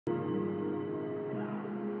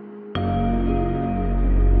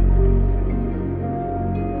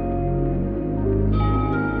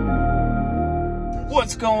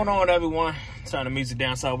What's going on, everyone? Turn the music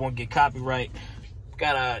down so I won't get copyright.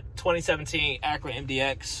 Got a 2017 Acura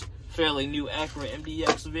MDX, fairly new Acura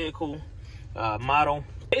MDX vehicle model.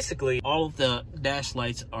 Basically, all of the dash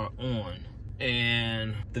lights are on,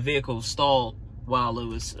 and the vehicle stalled while it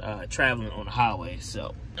was traveling on the highway.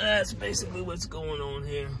 So that's basically what's going on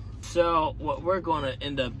here. So what we're going to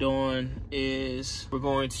end up doing is we're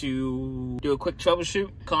going to do a quick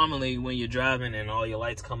troubleshoot. Commonly, when you're driving and all your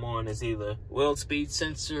lights come on, it's either wheel speed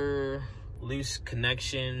sensor, loose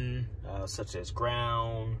connection, such as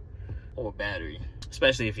ground, or battery.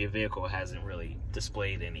 Especially if your vehicle hasn't really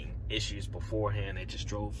displayed any issues beforehand. It just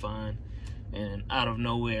drove fine, and out of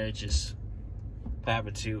nowhere, it just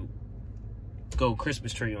happened to go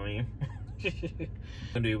Christmas tree on you.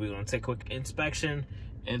 We're going to take a quick inspection,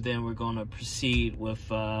 and then we're going to proceed with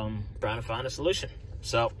trying to find a solution.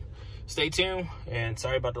 So stay tuned, and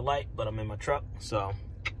sorry about the light, but I'm in my truck. So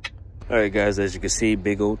all right, guys, as you can see,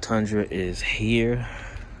 big old Tundra is here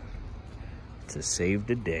to save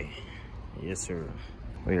the day. Yes, sir.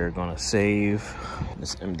 We are gonna save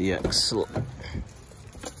this MDX. Look.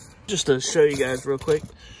 Just to show you guys real quick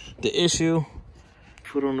the issue.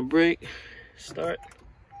 Put on the brake, start.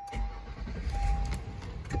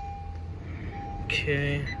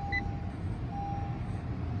 Okay.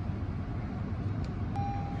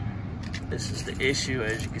 This is the issue,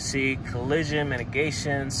 as you can see. Collision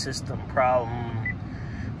mitigation system problem.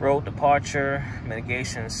 Road departure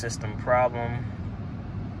mitigation system problem.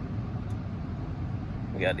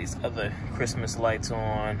 We got these other Christmas lights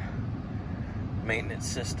on. Maintenance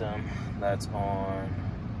system, that's on.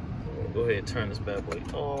 Go ahead and turn this bad boy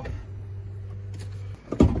off.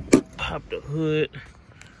 Pop the hood.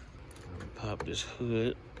 Pop this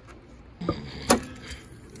hood.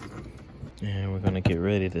 And we're gonna get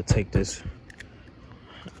ready to take this,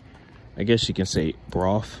 I guess you can say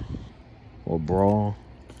broth or brawl.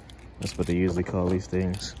 That's what they usually call these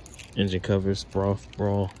things. Engine covers, broth,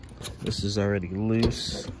 brawl. This is already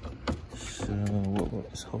loose. So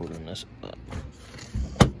what is holding this up?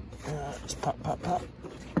 Let's pop, pop, pop.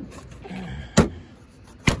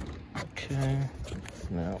 Okay,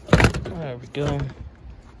 now, there we go.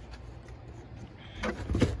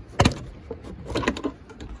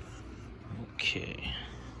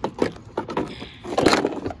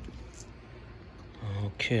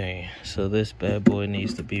 Okay, so this bad boy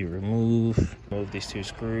needs to be removed. Remove these two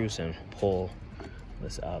screws and pull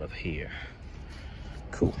this out of here.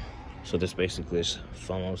 Cool. So this basically just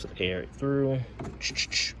funnels air through.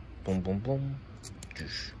 Boom, boom, boom.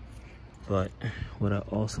 But what I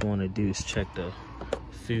also want to do is check the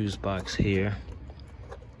fuse box here.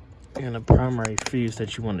 And the primary fuse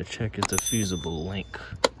that you want to check is the fusible link.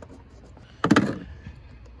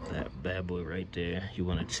 That bad boy right there. You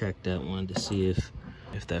want to check that one to see if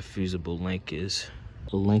that fusible link is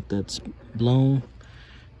a link that's blown.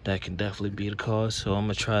 That can definitely be the cause. So I'm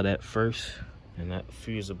gonna try that first. And that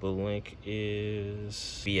fusible link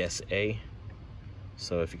is BSA.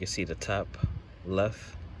 So if you can see the top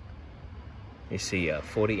left, you see a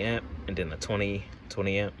 40 amp and then a 20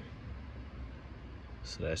 amp.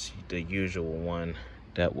 So that's the usual one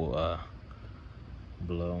that will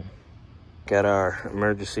blow. Got our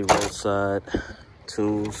emergency roadside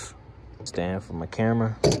tools, stand for my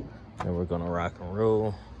camera, and we're gonna rock and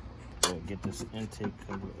roll. We'll get this intake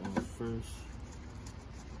cover on first.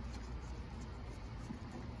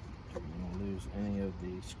 Don't want to lose any of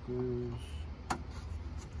these screws.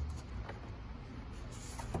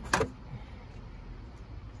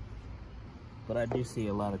 But I do see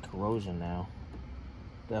a lot of corrosion now.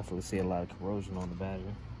 Definitely see a lot of corrosion on the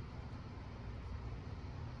battery.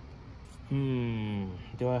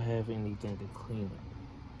 Do I have anything to clean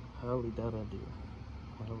it? Highly doubt I do.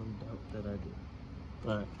 Highly doubt that I do.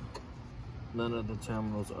 But none of the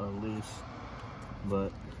terminals are loose,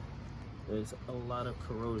 but there's a lot of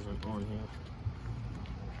corrosion on here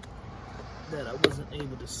that I wasn't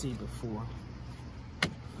able to see before.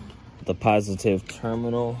 The positive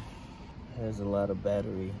terminal has a lot of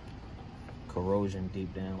battery corrosion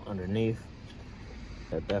deep down underneath.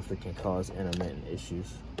 That definitely can cause intermittent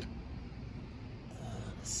issues.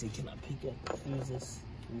 Let's see, can I peek at the fuses?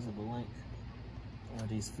 Fusible link. Are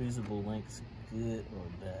these fusible links good or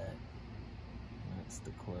bad? That's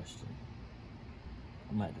the question.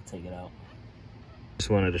 I might have to take it out.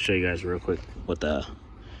 Just wanted to show you guys real quick what the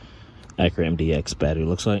Acura MDX battery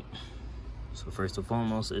looks like. So first and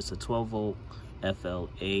foremost, it's a 12 volt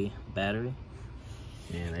FLA battery.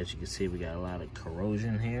 And as you can see, we got a lot of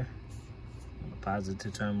corrosion here on the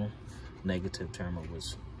positive terminal. Negative terminal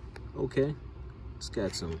was okay. It's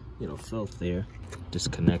got some, filth there.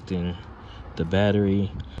 Disconnecting the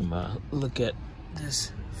battery. Look at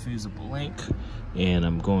this fusible link, and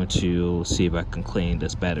I'm going to see if I can clean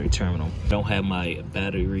this battery terminal. I don't have my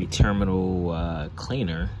battery terminal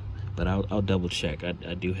cleaner, but I'll double check.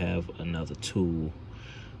 I do have another tool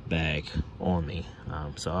bag on me,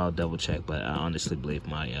 so I'll double check, but I honestly believe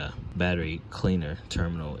my battery cleaner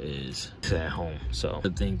terminal is at home. So the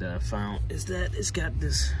thing that I found is that it's got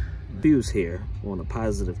this fuse here on the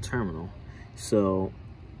positive terminal. So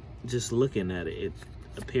just looking at it, it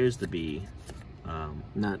appears to be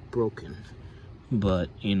not broken, but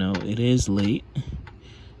you know, it is late,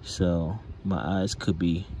 so my eyes could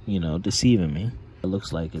be, you know, deceiving me. It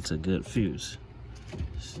looks like it's a good fuse,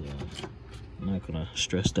 so I'm not gonna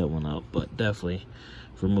stress that one out, but definitely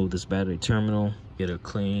remove this battery terminal, get it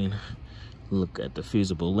clean, look at the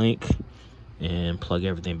fusible link, and plug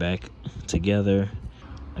everything back together.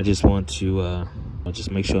 I just want to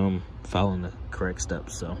just make sure I'm following the correct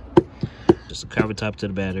steps. So just a cover top to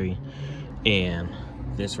the battery, and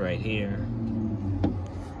this right here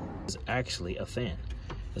is actually a fan.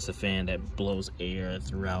 It's a fan that blows air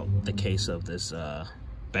throughout the case of this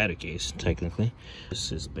battery case, technically.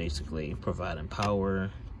 This is basically providing power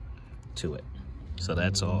to it. So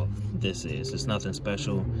that's all this is. It's nothing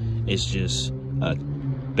special. It's just a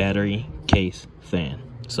battery case fan.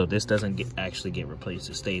 So this doesn't actually get replaced.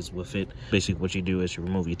 It stays with it. Basically what you do is you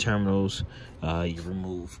remove your terminals, you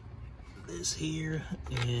remove this here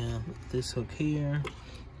and this hook here,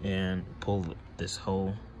 and pull this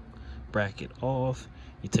whole bracket off.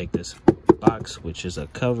 You take this box, which is a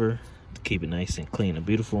cover to keep it nice and clean and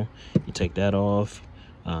beautiful. You take that off,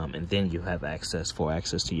 and then you have access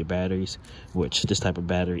to your batteries, which this type of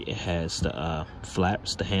battery, it has the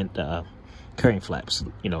flaps, the carrying flaps,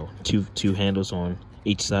 you know, two handles on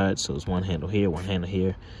each side. So there's one handle here, one handle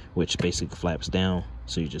here, which basically flaps down.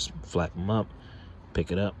 So you just flap them up,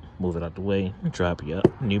 pick it up, move it out the way, drop you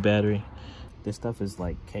up. New battery. This stuff is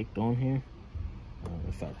like caked on here.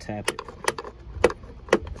 If I tap it,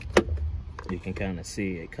 you can kind of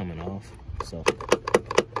see it coming off. So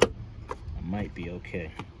I might be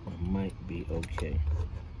okay. I might be okay.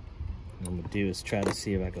 What I'm gonna do is try to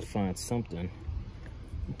see if I can find something.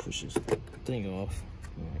 Push this thing off.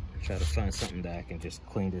 Right, try to find something that I can just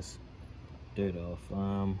clean this dirt off.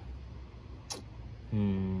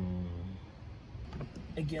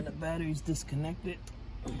 Again, the battery's disconnected.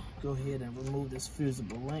 Go ahead and remove this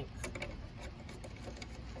fusible link.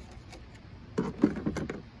 I'm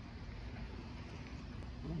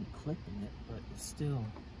clicking it, but it's still.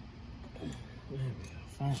 There we go.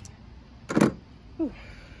 Fine.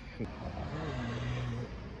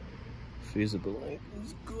 Fusible link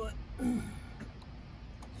is good.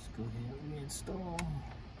 Let's go ahead and reinstall.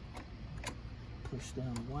 Push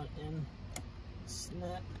down one end,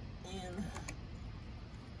 snap in.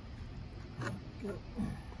 There we go.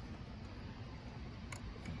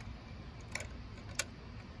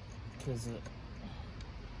 Because of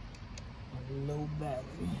a low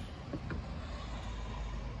battery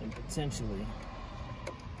and potentially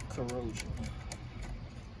corrosion.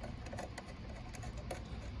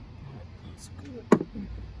 That's good. Let's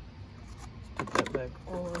put that back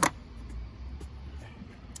on.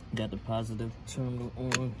 Got the positive terminal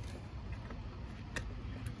on.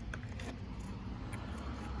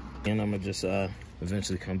 And I'm gonna just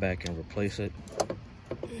eventually come back and replace it.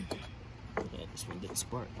 Yeah, this one didn't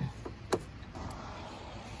spark.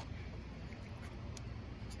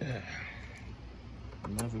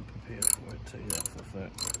 Never prepared for it, tell you that for a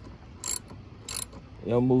fact.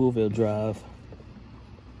 It'll move, it'll drive,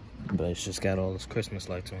 but it's just got all this Christmas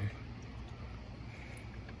lights on.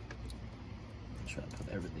 Try to put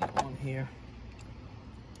everything on here,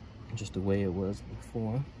 just the way it was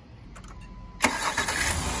before.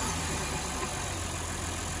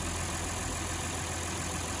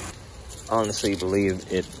 Honestly believe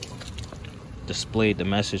it displayed the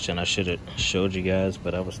message, and I should have showed you guys,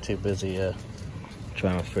 but I was too busy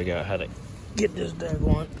trying to figure out how to get this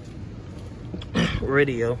daggone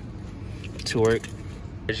radio to work.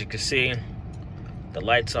 As you can see, the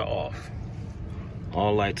lights are off.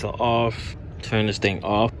 All lights are off. Turn this thing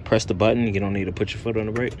off. Press the button. You don't need to put your foot on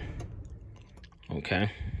the brake. Okay,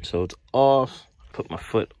 so it's off. Put my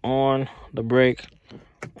foot on the brake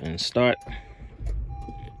and start.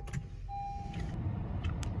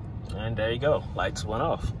 And there you go, lights went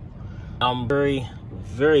off. I'm very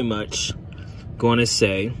much going to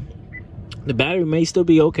say the battery may still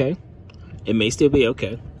be okay. It may still be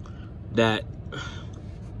okay. That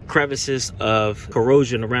crevices of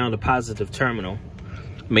corrosion around the positive terminal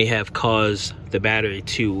may have caused the battery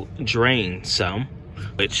to drain some,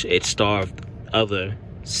 which it starved other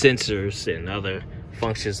sensors and other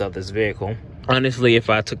functions of this vehicle. Honestly, if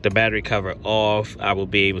I took the battery cover off, I will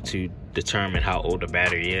be able to determine how old the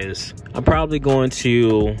battery is. I'm probably going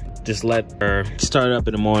to just let her start up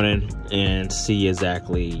in the morning and see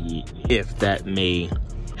exactly if that may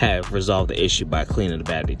have resolved the issue by cleaning the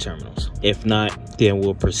battery terminals. If not, then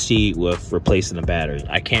we'll proceed with replacing the battery.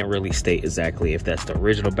 I can't really state exactly if that's the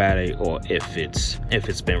original battery or if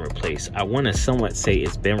it's been replaced. I want to somewhat say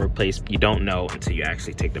it's been replaced. You don't know until you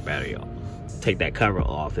actually take the battery off. Take that cover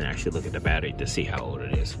off and actually look at the battery to see how old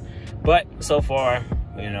it is. But so far,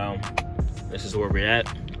 you know, this is where we're at.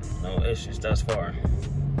 No issues thus far.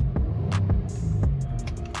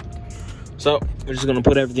 So we're just gonna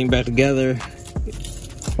put everything back together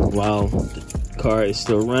while the car is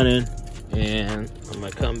still running, and I'm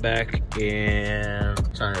gonna come back and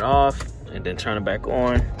turn it off and then turn it back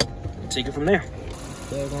on and take it from there.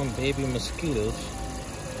 Daggone baby mosquitoes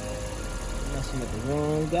messing with the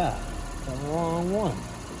wrong guy. The wrong one.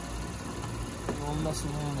 Don't mess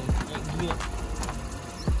around and get.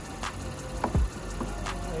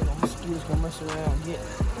 No mosquitoes gonna mess around and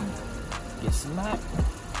get smacked.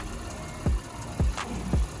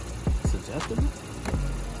 Suggestible?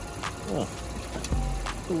 Oh,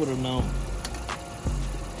 who would have known?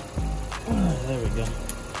 There we go.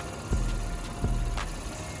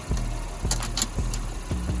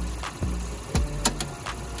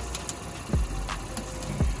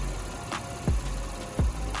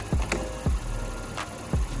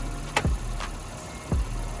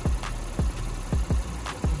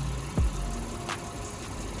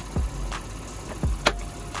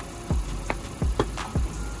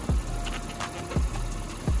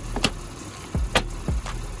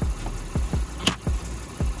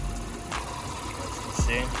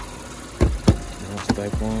 That's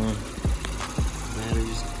back on.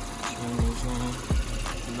 Batteries, terminals on.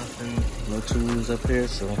 Nothing, no tools up here,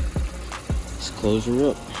 so let's close her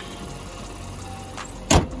up.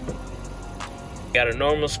 Got a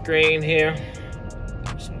normal screen here.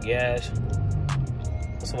 Some gas.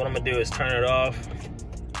 So what I'm gonna do is turn it off.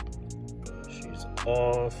 She's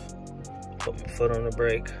off. Put my foot on the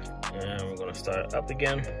brake, and we're gonna start it up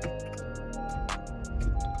again.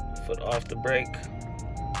 Foot off the brake.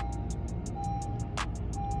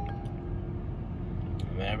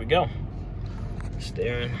 There we go.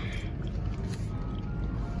 Steering.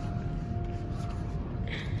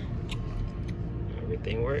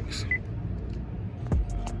 Everything works.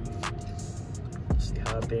 See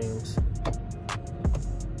high beams.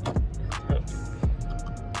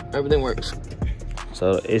 Everything works.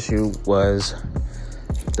 So the issue was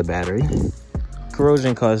the battery.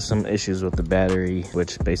 Corrosion caused some issues with the battery,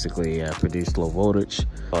 which basically produced low voltage.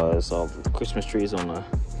 Caused all the Christmas trees on the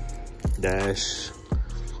dash,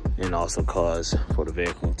 and also caused for the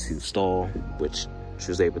vehicle to stall, which she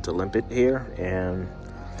was able to limp it here. And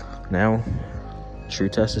now true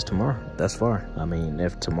test is tomorrow. That's far. I mean,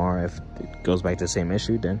 if tomorrow, if it goes back to the same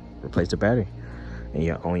issue, then replace the battery and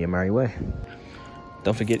you're on your merry way.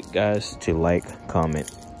 Don't forget, guys, to like,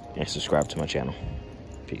 comment, and subscribe to my channel.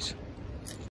 Peace.